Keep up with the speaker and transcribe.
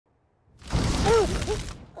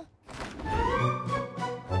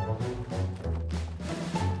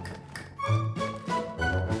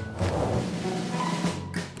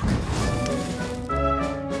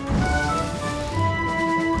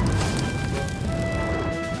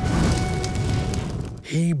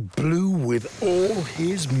He blew with all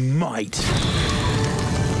his might.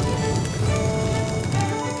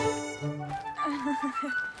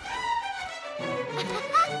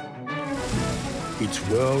 He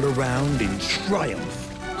twirled around in triumph.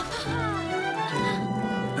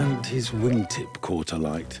 And his wingtip caught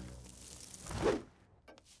alight.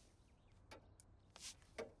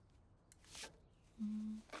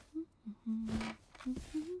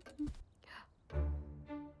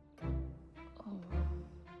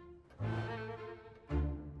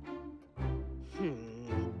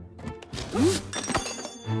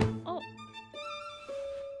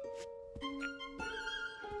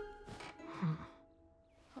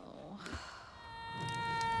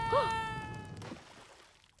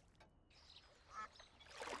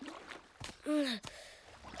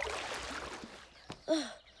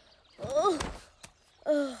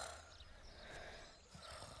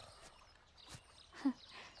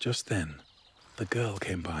 Just then, the girl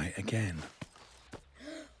came by again.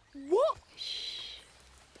 What?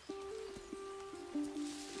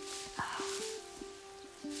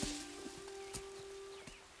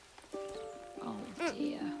 Oh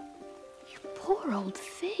dear. You poor old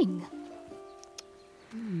thing.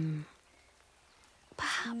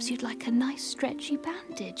 Perhaps you'd like a nice stretchy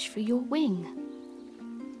bandage for your wing.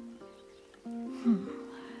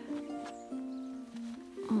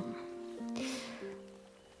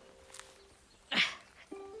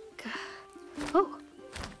 Oh.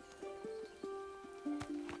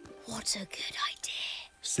 What a good idea,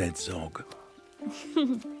 Said Zog.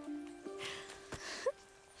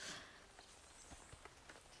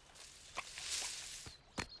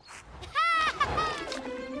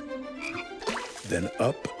 Then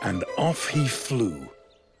up and off he flew,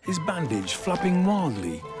 his bandage flapping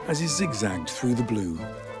wildly as he zigzagged through the blue.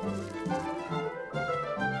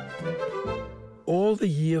 All the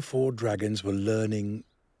Year 4 dragons were learning...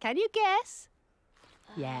 Can you guess?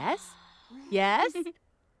 Yes? Yes?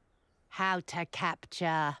 How to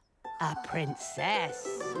capture a princess.